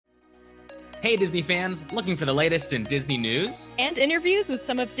Hey Disney fans, looking for the latest in Disney news? And interviews with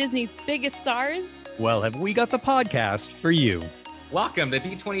some of Disney's biggest stars? Well, have we got the podcast for you? Welcome to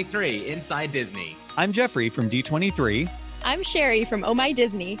D23 Inside Disney. I'm Jeffrey from D23. I'm Sherry from Oh My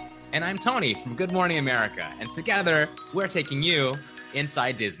Disney. And I'm Tony from Good Morning America. And together, we're taking you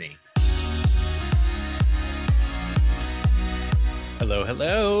inside Disney. Hello,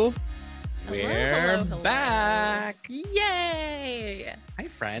 hello. We're back. Yay! Hi,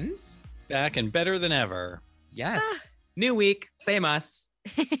 friends. Back and better than ever. Yes. New week, same us.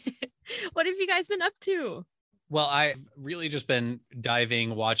 What have you guys been up to? Well, I've really just been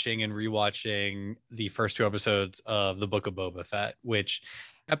watching and rewatching the first two episodes of The Book of Boba Fett, which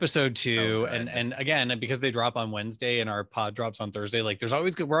episode 2, and again, because they drop on Wednesday and our pod drops on Thursday, like we're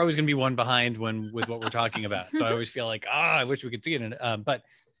always going to be one behind with what we're talking about. So I always feel like, I wish we could see it. But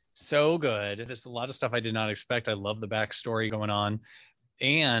so good. There's a lot of stuff I did not expect. I love the backstory going on.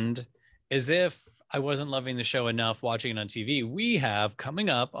 And as if I wasn't loving the show enough watching it on TV, we have coming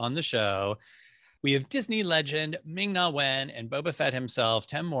up on the show, we have Disney legend Ming-Na Wen and Boba Fett himself,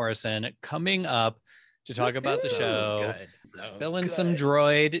 Tim Morrison, coming up to talk about the show, spilling some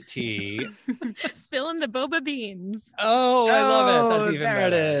droid tea. Spilling the boba beans. Oh, I love it. That's even there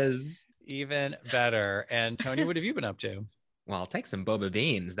better. it is. Even better. And Tony, what have you been up to? Well, I'll take some boba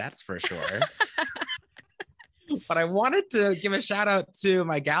beans, that's for sure. But I wanted to give a shout out to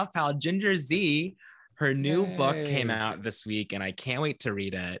my gal pal, Ginger Z. Her new book came out this week, and I can't wait to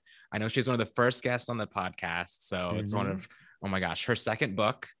read it. I know she's one of the first guests on the podcast, so it's one of, oh my gosh, her second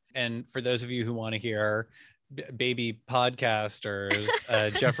book. And for those of you who want to hear baby podcasters,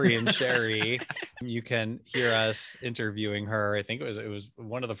 Jeffrey and Sherry, you can hear us interviewing her. I think it was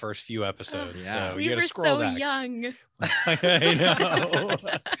one of the first few episodes. Yeah. So We you got were to scroll so back. young. I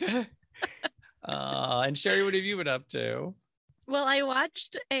know. And Sherry, what have you been up to? Well, I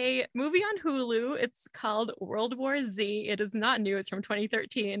watched a movie on Hulu. It's called World War Z. It is not new. It's from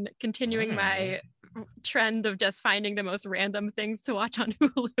 2013, continuing my trend of just finding the most random things to watch on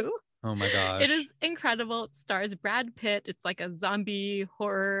Hulu. Oh my gosh. It is incredible. It stars Brad Pitt. It's like a zombie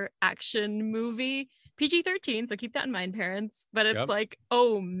horror action movie. PG-13, so keep that in mind, parents. But it's like,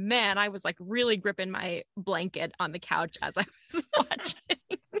 oh man, I was like really gripping my blanket on the couch as I was watching.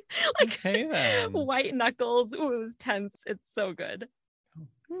 Like white knuckles. Ooh, it was tense. It's so good.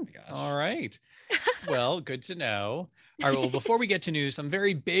 Oh my gosh. All right. Well, good to know. All right. Well, before we get to news, some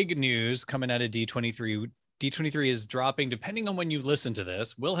very big news coming out of D23. D23 is dropping, depending on when you listen to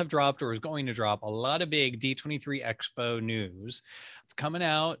this, will have dropped or is going to drop a lot of big D23 Expo news. It's coming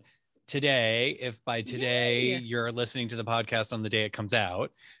out today. If by today you're listening to the podcast on the day it comes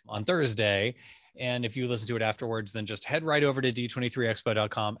out on Thursday. And if you listen to it afterwards, then just head right over to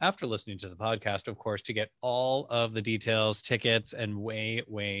d23expo.com after listening to the podcast, of course, to get all of the details, tickets, and way,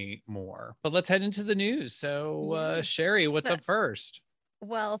 way more. But let's head into the news. So, Sherry, what's up first?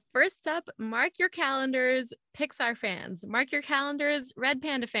 Well, first up, mark your calendars, Pixar fans. Mark your calendars, Red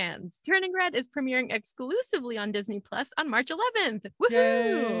Panda fans. Turning Red is premiering exclusively on Disney Plus on March 11th.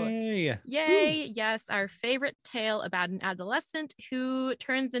 Woohoo! Yay! Yes, our favorite tale about an adolescent who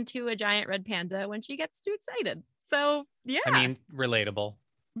turns into a giant red panda when she gets too excited. So, yeah. I mean, relatable.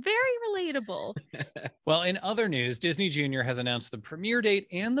 Very relatable. Well, in other news, Disney Junior has announced the premiere date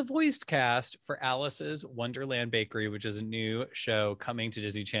and the voiced cast for Alice's Wonderland Bakery, which is a new show coming to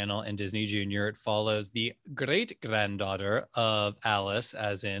Disney Channel and Disney Junior. It follows the great-granddaughter of Alice,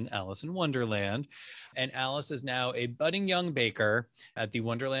 as in Alice in Wonderland. And Alice is now a budding young baker at the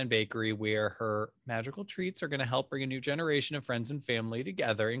Wonderland Bakery, where her magical treats are going to help bring a new generation of friends and family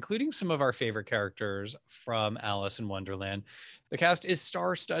together, including some of our favorite characters from Alice in Wonderland. The cast is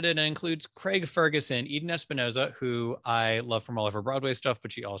star-studded and includes Craig Ferguson, Eden Espinosa, who I love from all of her Broadway stuff,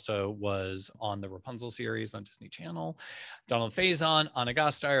 but she also was on the Rapunzel series on Disney Channel, Donald Faison, Anna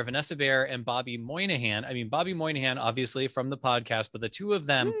Gasteyer, Vanessa Bayer, and Bobby Moynihan. I mean, Bobby Moynihan, obviously from the podcast, but the two of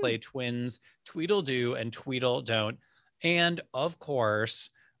them play twins, Tweedledoo and Tweedledont. And of course,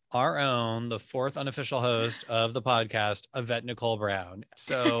 our own, the fourth unofficial host of the podcast, Yvette Nicole Brown.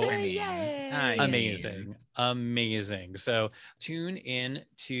 So amazing. So tune in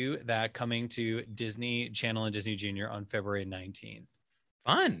to that, coming to Disney Channel and Disney Junior on February 19th.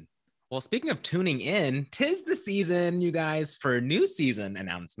 Fun. Well, speaking of tuning in, 'tis the season, you guys, for new season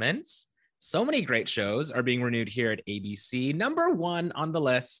announcements. So many great shows are being renewed here at ABC. Number one on the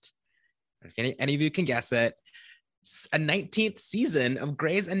list, if any of you can guess it, a 19th season of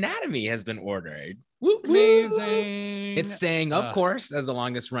Grey's Anatomy has been ordered. Woo, amazing. It's staying, of course, as the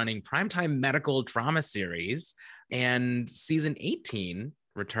longest running primetime medical drama series. And season 18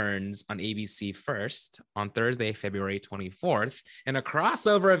 returns on ABC first on Thursday, February 24th, in a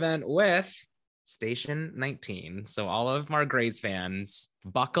crossover event with Station 19. So all of our Grey's fans,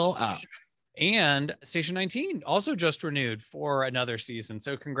 buckle up. And Station 19 also just renewed for another season.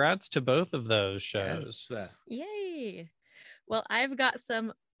 So congrats to both of those shows. Yes. Yay. Well, I've got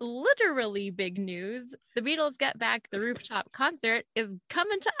some literally big news. The Beatles Get Back, the rooftop concert is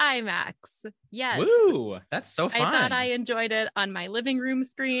coming to IMAX. Yes. Woo! That's so fun. I thought I enjoyed it on my living room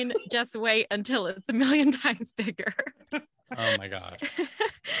screen. Just wait until it's a million times bigger. Oh my gosh.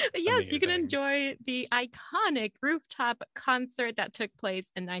 But yes, Amazing. you can enjoy the iconic rooftop concert that took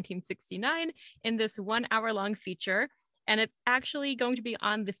place in 1969 in this 1 hour long feature. And it's actually going to be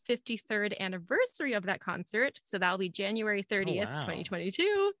on the 53rd anniversary of that concert. So that'll be January 30th,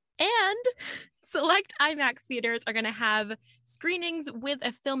 2022. And select IMAX theaters are going to have screenings with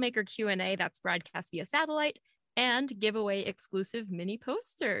a filmmaker Q&A that's broadcast via satellite and giveaway exclusive mini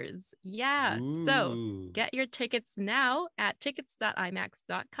posters. Yeah. So Ooh. get your tickets now at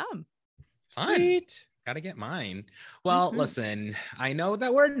tickets.imax.com. Sweet. Gotta get mine. Well, listen, I know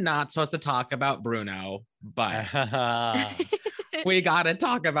that we're not supposed to talk about Bruno, but we gotta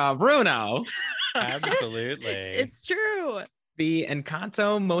talk about Bruno. Absolutely. It's true. The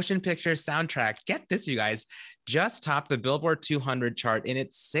Encanto motion picture soundtrack, get this, you guys, just topped the Billboard 200 chart in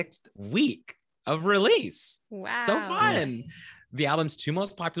its 6th week of release. Wow. So fun. The album's 2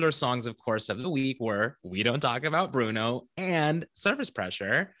 most popular songs, of course, of the week were We Don't Talk About Bruno and Surface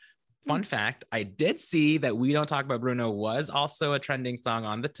Pressure. Fun fact, I did see that We Don't Talk About Bruno was also a trending song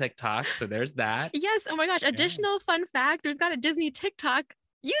on the TikTok. So there's that. Yes. Oh my gosh. Additional fun fact. We've got a Disney TikTok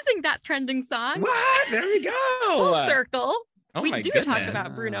using that trending song. What? There we go. Full circle. Oh We my do goodness. talk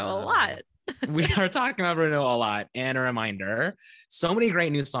about Bruno a lot. We are talking about Bruno a lot. And a reminder, so many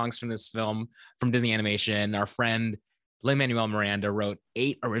great new songs from this film, from Disney Animation. Our friend Lin-Manuel Miranda wrote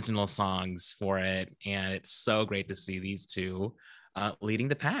 8 original songs for it. And it's so great to see these two leading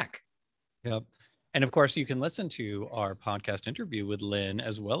the pack. Yep. And of course, you can listen to our podcast interview with Lynn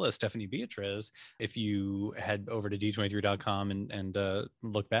as well as Stephanie Beatriz if you head over to d23.com and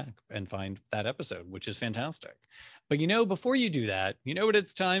look back and find that episode, which is fantastic. But before you do that, you know what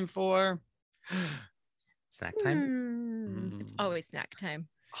it's time for? Snack time? It's always snack time.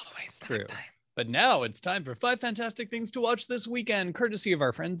 Always snack True. time. But now it's time for 5 fantastic things to watch this weekend, courtesy of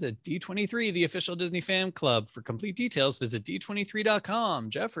our friends at D23, the official Disney fan club. For complete details, visit d23.com.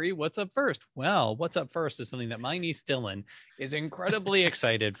 Jeffrey, what's up first? Well, what's up first is something that my niece Dylan is incredibly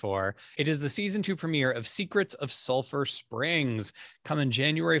excited for. It is the season 2 premiere of Secrets of Sulphur Springs, coming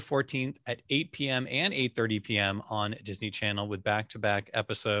January 14th at 8 p.m. and 8:30 p.m. on Disney Channel with back-to-back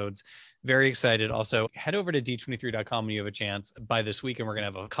episodes. Very excited. Also, head over to d23.com when you have a chance. By this weekend, we're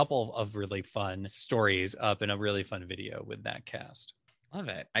going to have a couple of really fun stories up and a really fun video with that cast. Love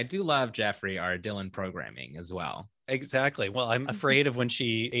it. I do love Jeffrey, our Dylan programming as well. Exactly. Well, I'm afraid of when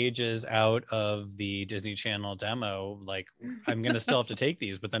she ages out of the Disney Channel demo, like I'm going to still have to take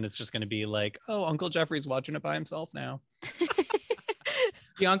these, but then it's just going to be like, oh, Uncle Jeffrey's watching it by himself now.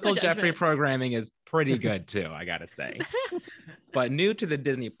 The Uncle No Jeffrey judgment. programming is pretty good too, I gotta say. But new to the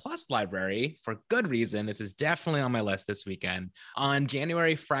Disney Plus library, for good reason, this is definitely on my list this weekend. On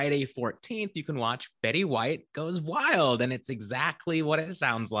Friday 14th, you can watch Betty White Goes Wild, and it's exactly what it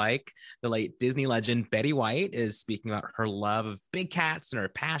sounds like. The late Disney legend Betty White is speaking about her love of big cats and her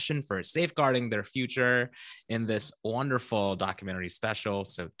passion for safeguarding their future in this wonderful documentary special.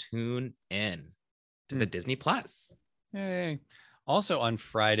 So tune in to the Disney Plus. Yay. Also on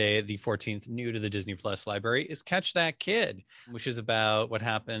Friday, the 14th, new to the Disney Plus library is Catch That Kid, which is about what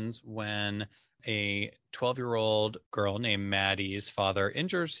happens when a 12-year-old girl named Maddie's father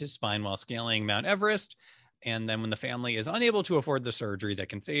injures his spine while scaling Mount Everest. And then when the family is unable to afford the surgery that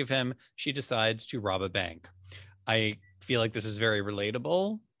can save him, she decides to rob a bank. I feel like this is very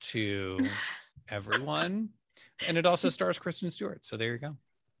relatable to everyone. And it also stars Kristen Stewart. So there you go.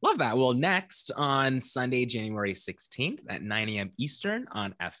 Love that. Well, next on Sunday, January 16th at 9 a.m. Eastern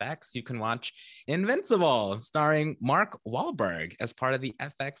on FX, you can watch Invincible, starring Mark Wahlberg as part of the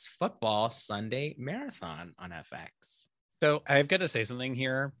FX Football Sunday Marathon on FX. So I've got to say something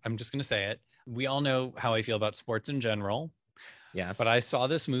here. I'm just going to say it. We all know how I feel about sports in general. Yes. But I saw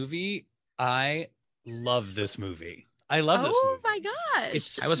this movie. I love this movie. I love this movie. Oh my gosh.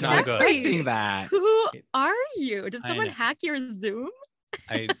 It's I was so not good. expecting that. Who are you? Did I someone know. hack your Zoom?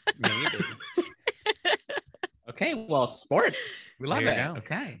 Maybe. Okay, well, sports. We love There it. you go.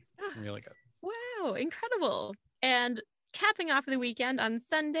 Okay. Really good. Wow, incredible. And capping off the weekend on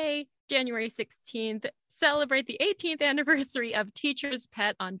Sunday, January 16th, celebrate the 18th anniversary of Teacher's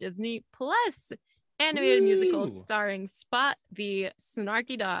Pet on Disney Plus, animated musical Woo. starring Spot the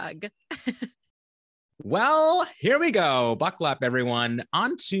Snarky Dog. Well, here we go. Buckle up, everyone.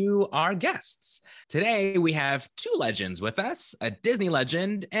 On to our guests. Today, we have two legends with us, a Disney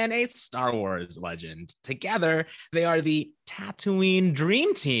legend and a Star Wars legend. Together, they are the Tatooine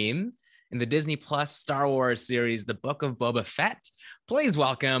Dream Team in the Disney Plus Star Wars series, The Book of Boba Fett. Please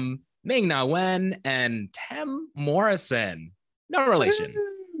welcome Ming-Na Wen and Tem Morrison. No relation.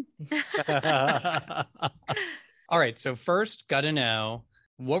 All right, so first, gotta know,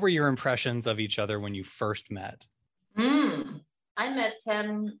 what were your impressions of each other when you first met? I met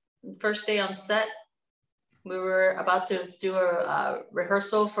Tem first day on set. We were about to do a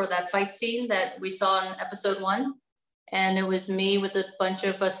rehearsal for that fight scene that we saw in episode 1. And it was me with a bunch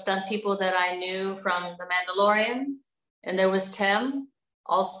of stunt people that I knew from The Mandalorian. And there was Tem,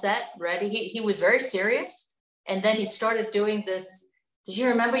 all set, ready. He was very serious. And then he started doing this. Did you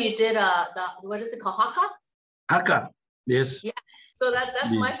remember you did what is it called? Haka? Haka, yes. Yeah. So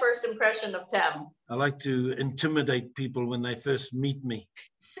that's my first impression of Tem. I like to intimidate people when they first meet me.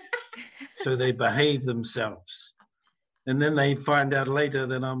 So they behave themselves. And then they find out later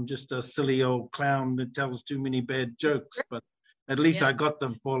that I'm just a silly old clown that tells too many bad jokes. But at least I got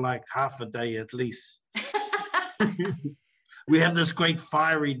them for like half a day at least. We have this great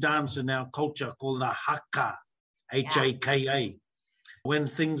fiery dance in our culture called the Haka, H-A-K-A. When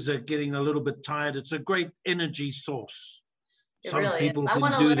things are getting a little bit tired, it's a great energy source. Some people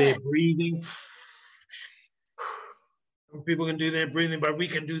can do their breathing. Some people can do their breathing, but we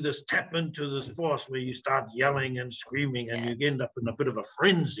can do this tap into this force where you start yelling and screaming and you end up in a bit of a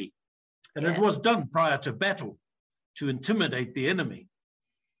frenzy. And it was done prior to battle to intimidate the enemy.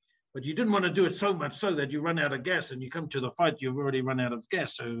 But you didn't want to do it so much so that you run out of gas and you come to the fight, you've already run out of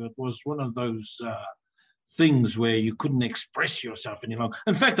gas. So it was one of those things where you couldn't express yourself any longer.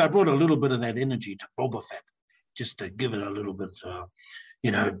 In fact, I brought a little bit of that energy to Boba Fett, just to give it a little bit,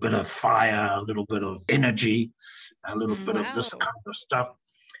 a bit of fire, a little bit of energy, a little bit of this kind of stuff.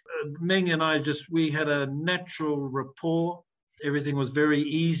 Ming and I we had a natural rapport. Everything was very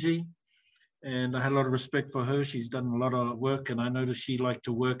easy. And I had a lot of respect for her. She's done a lot of work, and I noticed she liked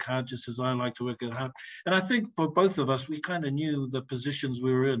to work hard just as I like to work hard. And I think for both of us, we kind of knew the positions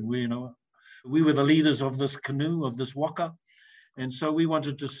we were in. We were the leaders of this canoe, of this waka. And so we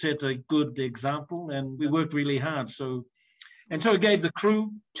wanted to set a good example, and we worked really hard. So it gave the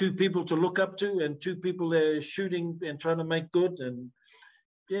crew 2 people to look up to and 2 people there shooting and trying to make good. And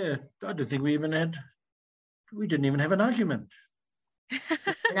yeah, I don't think we didn't even have an argument.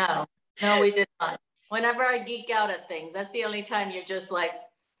 No, we did not. Whenever I geek out at things, that's the only time you're just like,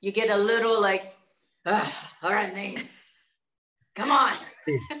 you get a little like, all right, Ming, come on.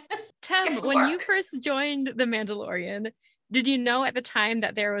 Tem, when you first joined The Mandalorian, did you know at the time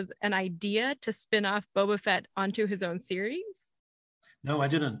that there was an idea to spin off Boba Fett onto his own series? No, I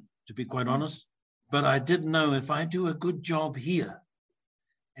didn't, to be quite honest. But I did know if I do a good job here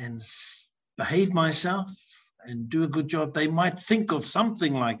and behave myself and do a good job, they might think of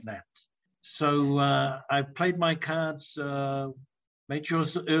something like that. So I played my cards, made sure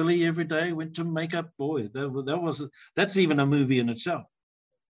early every day, went to makeup. Boy, that's even a movie in itself.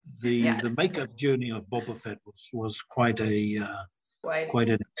 The makeup journey of Boba Fett was quite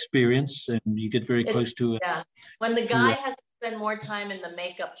an experience, and you get very close to it. Yeah, when the guy has to spend more time in the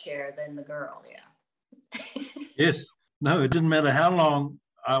makeup chair than the girl. Yeah. Yes. No, it didn't matter how long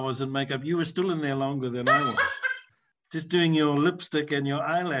I was in makeup. You were still in there longer than I was. Just doing your lipstick and your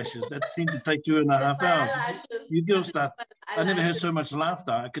eyelashes. That seemed to take 2.5 hours. You girls start. I never heard so much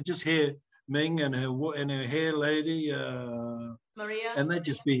laughter. I could just hear Ming and her hair lady, Maria, and they'd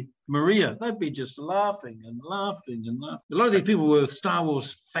just be Maria. They'd be just laughing and laughing and laughing. A lot of these people were Star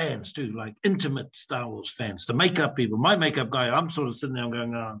Wars fans too, like intimate Star Wars fans. The makeup people, my makeup guy, I'm sort of sitting there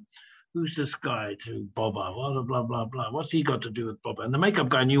going, who's this guy to Boba? Blah blah blah blah. What's he got to do with Boba? And the makeup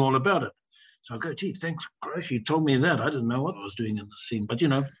guy knew all about it. So I go, gee, thanks Christ, you told me that. I didn't know what I was doing in the scene. But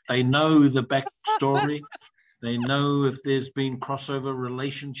they know the backstory. They know if there's been crossover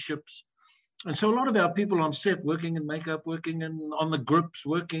relationships. And so a lot of our people on set working in makeup, working on the grips,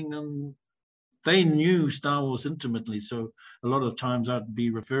 and they knew Star Wars intimately. So a lot of times I'd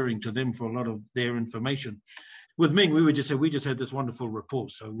be referring to them for a lot of their information. With Ming, we just had this wonderful rapport.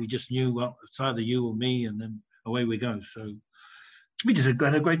 So we just knew, well, it's either you or me, and then away we go. So we just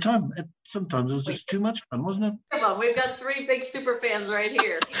had a great time. Sometimes it was just too much fun, wasn't it? Come on, we've got 3 big super fans right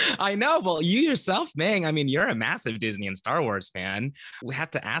here. I know. Well, you yourself, Ming, I mean, you're a massive Disney and Star Wars fan. We have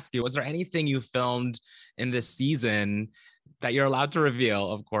to ask you, was there anything you filmed in this season that you're allowed to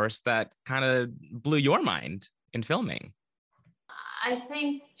reveal, of course, that kind of blew your mind in filming? I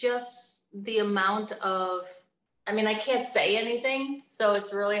think just the amount of I mean, I can't say anything, so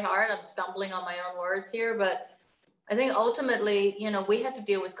it's really hard. I'm stumbling on my own words here, but I think ultimately, you know, we had to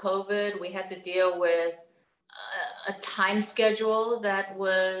deal with COVID. We had to deal with a time schedule that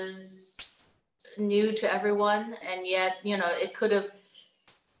was new to everyone. And yet, you know, it could have,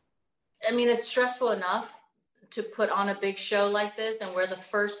 I mean, it's stressful enough to put on a big show like this. And we're the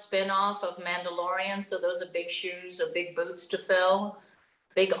first spin-off of Mandalorian. So those are big shoes, or big boots to fill,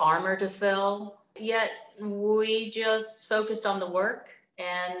 big armor to fill. Yet we just focused on the work,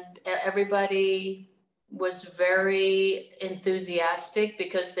 and everybody was very enthusiastic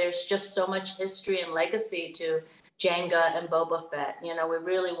because there's just so much history and legacy to Jango and Boba Fett. You know, we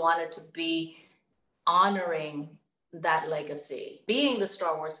really wanted to be honoring that legacy. Being the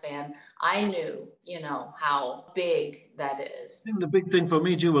Star Wars fan, I knew, you know, how big that is. I think the big thing for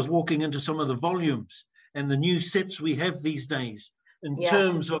me too was walking into some of the volumes and the new sets we have these days in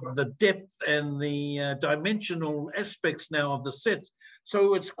terms of the depth and the dimensional aspects now of the set.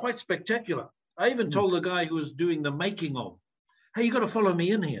 So it's quite spectacular. I even told the guy who was doing the making of, hey, you got to follow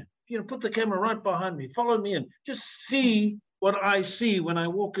me in here. You know, put the camera right behind me, follow me in. Just see what I see when I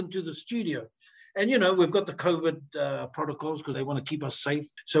walk into the studio. And, you know, we've got the COVID protocols because they want to keep us safe.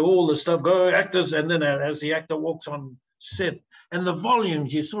 So all the stuff, go actors, and then as the actor walks on set, and the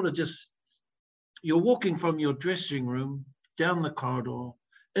volumes, you sort of just, you're walking from your dressing room down the corridor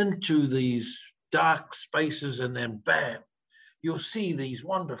into these dark spaces, and then bam, you'll see these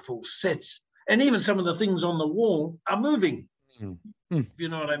wonderful sets. And even some of the things on the wall are moving. You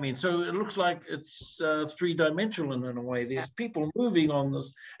know what I mean? So it looks like it's three-dimensional in a way. There's people moving on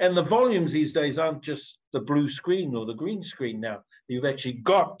this. And the volumes these days aren't just the blue screen or the green screen now. You've actually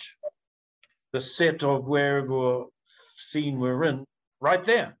got the set of wherever scene we're in right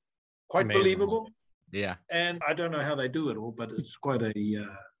there. Quite amazing. Believable. Yeah. And I don't know how they do it all, but it's quite a...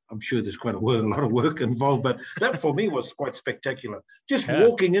 I'm sure there's quite a lot of work involved, but that for me was quite spectacular. Just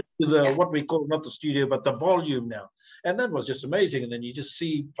walking into the, what we call, not the studio, but the volume now. And that was just amazing. And then you just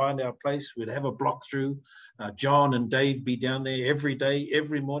find our place. We'd have a block through. John and Dave be down there every day,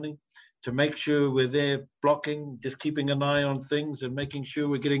 every morning to make sure we're there blocking, just keeping an eye on things and making sure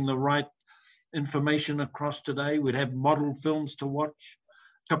we're getting the right information across today. We'd have model films to watch.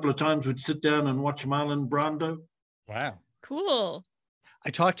 A couple of times we'd sit down and watch Marlon Brando. Wow. Cool. I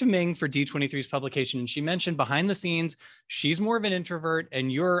talked to Ming for D23's publication, and she mentioned behind the scenes, she's more of an introvert,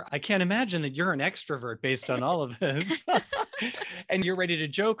 and I can't imagine that you're an extrovert based on all of this. And you're ready to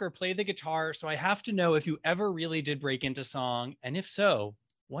joke or play the guitar. So I have to know if you ever really did break into song, and if so,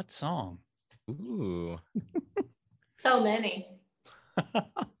 what song? Ooh. So many.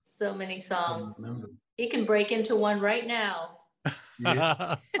 So many songs. He can break into one right now.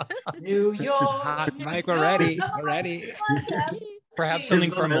 Yes. New York. Hot Mike, we're ready. We're ready. Perhaps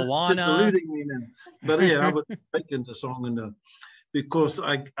something from Moana. Just saluting me now. But yeah, I would break into song because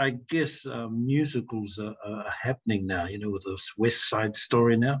I guess musicals are happening now, you know, with this West Side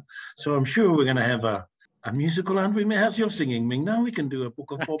Story now. So I'm sure we're going to have a musical, aren't we? How's your singing, Ming? Now we can do a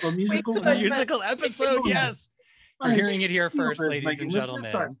Book of Bob musical. Musical episode, yes. You're hearing it here first, ladies and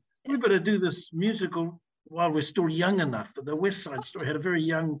gentlemen. We better do this musical while we're still young enough. The West Side Story had a very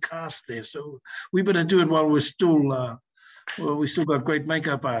young cast there, so we better do it while we're still... well, we still got great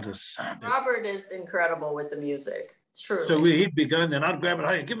makeup artists. Robert is incredible with the music. It's true. So he'd be going, then I'd grab it.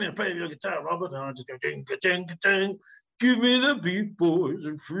 Hey, give me a play of your guitar, Robert. And I'd just go, ding, ding, ding. Give me the beat, boys,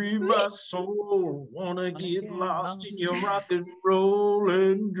 and free my soul. Wanna get lost in your rock and roll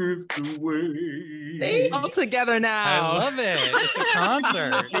and drift away. All together now. I love it. It's a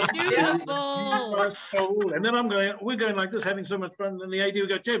concert. Beautiful. My soul. And then we're going like this, having so much fun. And then the AD would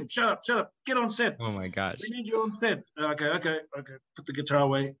go, Tim, shut up, get on set. Oh my gosh. We need you on set. Okay. Put the guitar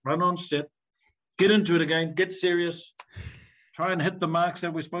away, run on set, get into it again, get serious, try and hit the marks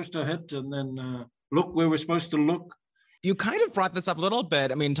that we're supposed to hit, and then look where we're supposed to look. You kind of brought this up a little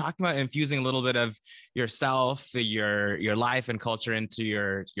bit. I mean, talking about infusing a little bit of yourself, your life and culture into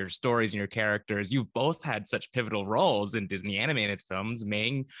your stories and your characters. You've both had such pivotal roles in Disney animated films.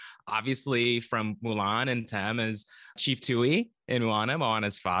 Ming, obviously from Mulan, and Tem as Chief Tui in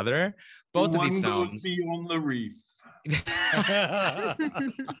Moana's father. Both of these films. Beyond the reef.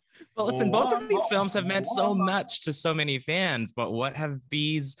 Well, listen, both of these films have meant so much to so many fans, but what have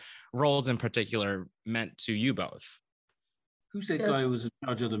these roles in particular meant to you both? Who's that guy who was in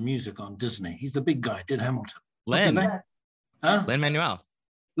charge of the music on Disney? He's the big guy, did Hamilton. Lin. Huh? Lin-Manuel.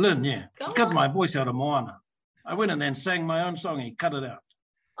 Lin, yeah. He cut my voice out of Moana. I went and then sang my own song. He cut it out.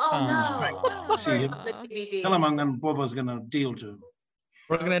 Oh, no. See him? Tell him Bobo's going to deal to him.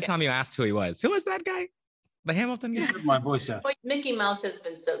 We're going to tell him you asked who he was. Who was that guy? The Hamilton guy. Get my voice out. Mickey Mouse has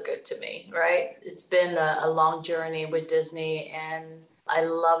been so good to me, right? It's been a long journey with Disney and I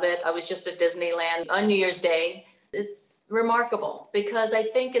love it. I was just at Disneyland on New Year's Day. It's remarkable because I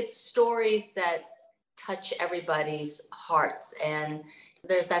think it's stories that touch everybody's hearts and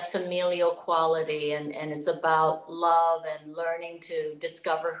there's that familial quality and it's about love and learning to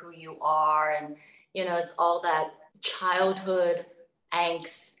discover who you are. And, you know, it's all that childhood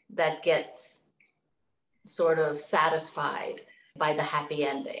angst that gets sort of satisfied by the happy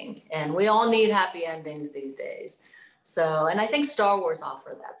ending. And we all need happy endings these days. So, and I think Star Wars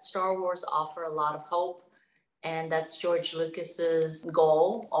offer that. Star Wars offer a lot of hope. And that's George Lucas's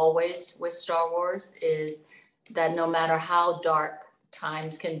goal always with Star Wars is that no matter how dark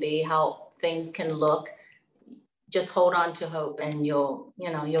times can be, how things can look, just hold on to hope and you'll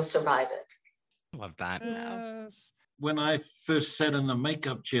survive it. Love that. Yes. When I first sat in the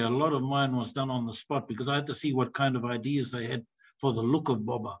makeup chair, a lot of mine was done on the spot because I had to see what kind of ideas they had for the look of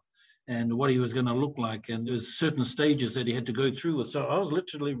Boba and what he was going to look like. And there's certain stages that he had to go through with. So I was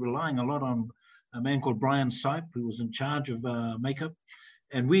literally relying a lot on a man called Brian Sipe, who was in charge of makeup.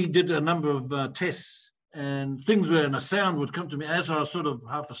 And we did a number of tests and things were, and a sound would come to me as I was sort of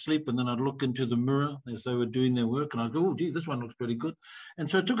half asleep. And then I'd look into the mirror as they were doing their work and I'd go, oh, gee, this one looks pretty good. And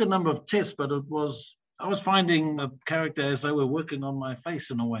so it took a number of tests, but I was finding a character as they were working on my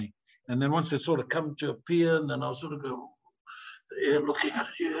face in a way. And then once it sort of come to appear, and then I'll sort of go, yeah, looking at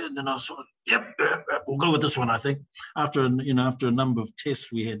it here, and then I'll sort of, yep, we'll go with this one, I think. After a number of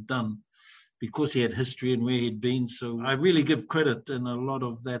tests we had done, because he had history and where he'd been. So I really give credit in a lot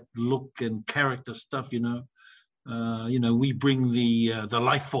of that look and character stuff, we bring the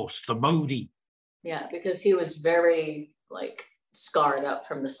life force, the Modi. Yeah, because he was very scarred up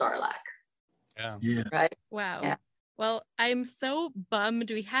from the Sarlacc. Yeah. Right? Wow. Yeah. Well, I'm so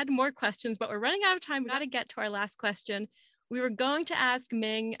bummed. We had more questions, but we're running out of time. We got to get to our last question. We were going to ask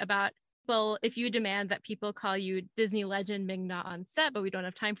Ming about, well, if you demand that people call you Disney legend Ming Na on set, but we don't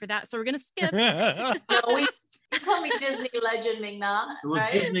have time for that. So we're going to skip. No, you call me Disney legend Ming Na. It was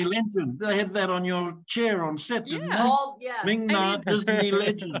right? Disney legend. They had that on your chair on set, didn't they? Yes. Ming Na, Disney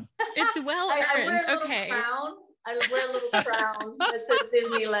legend. It's well earned. I wear a little Okay. crown. I wear a little crown that says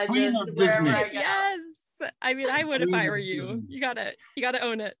Disney legend. Queen of wherever Disney. I go. Yes. I mean, I would if I Queen were of you. Disney. You gotta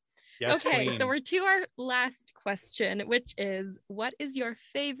own it. Yes, okay, queen. so we're to our last question, which is, what is your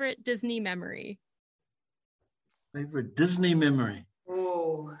favorite Disney memory? Favorite Disney memory?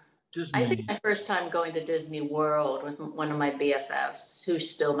 Ooh. Disney. I think my first time going to Disney World with one of my BFFs, who's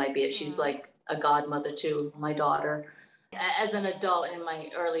still my BFF. She's like a godmother to my daughter. As an adult in my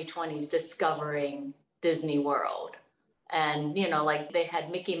early 20s, discovering Disney World. And, they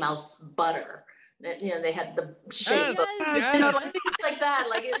had Mickey Mouse butter. They had the shape of, things like that.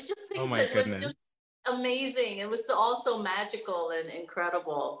 It was just things that was just amazing. It was also magical and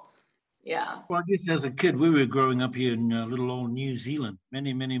incredible. Yeah. Well, I guess as a kid, we were growing up here in little old New Zealand,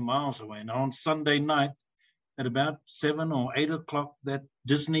 many, many miles away. And on Sunday night, at about 7 or 8 o'clock, that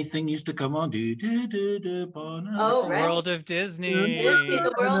Disney thing used to come on. Oh, right. World of Disney.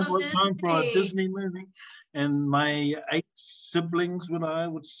 The World of Disney. Time for a Disney. Disney movie. And my 8 siblings and I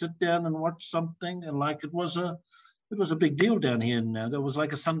would sit down and watch something, and it was a big deal down here. And there was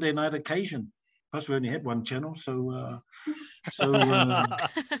like a Sunday night occasion. Plus, we only had one channel, so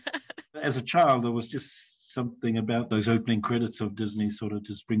as a child, there was just something about those opening credits of Disney sort of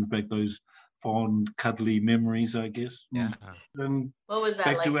just brings back those fond, cuddly memories, I guess. Yeah. And What was that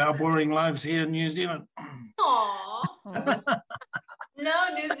back like? to our boring lives here in New Zealand. Aww. No,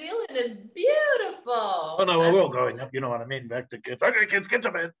 New Zealand is beautiful. Oh no, we're all growing up, you know what I mean? Back to kids. Okay, kids, get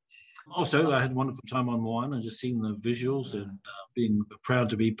to bed. Also, I had a wonderful time on Moana, just seeing the visuals and being proud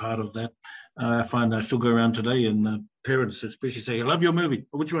to be part of that. I find I still go around today and parents especially say, I love your movie.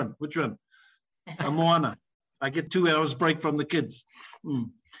 Which one? Which one? Moana. I get 2 hours break from the kids.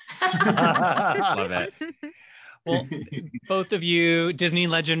 Love it. Well, both of you, Disney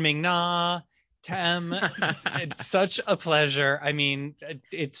legend Ming Na, Tem, it's such a pleasure. I mean,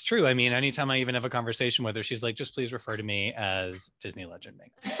 it's true. I mean, anytime I even have a conversation with her, she's like, just please refer to me as Disney legend Ming.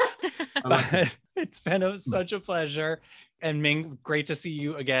 But it's been such a pleasure. And Ming, great to see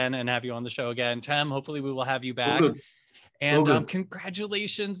you again and have you on the show again. Tem, hopefully we will have you back. And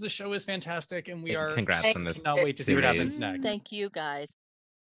congratulations. The show is fantastic. And we are congrats on this. Cannot wait to see what happens next. Thank you, guys.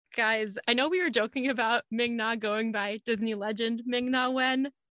 Guys, I know we were joking about Ming Na going by Disney legend Ming Na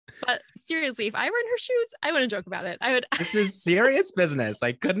Wen, But seriously, if I were in her shoes, I wouldn't joke about it. I would. This is serious business.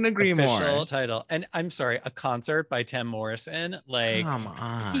 I couldn't agree Official more. title. And I'm sorry, a concert by Tim Morrison. Like, Come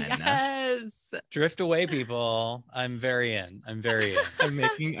on. Yes. drift away, people. I'm very in. I'm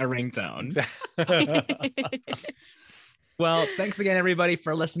making a ringtone. Well, thanks again, everybody,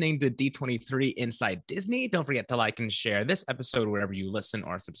 for listening to D23 Inside Disney. Don't forget to like and share this episode wherever you listen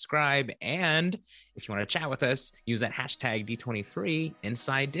or subscribe. And if you want to chat with us, use that hashtag D23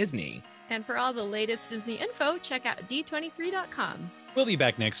 Inside Disney. And for all the latest Disney info, check out d23.com. We'll be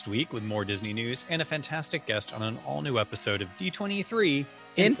back next week with more Disney news and a fantastic guest on an all-new episode of D23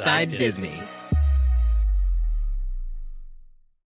 Inside Disney.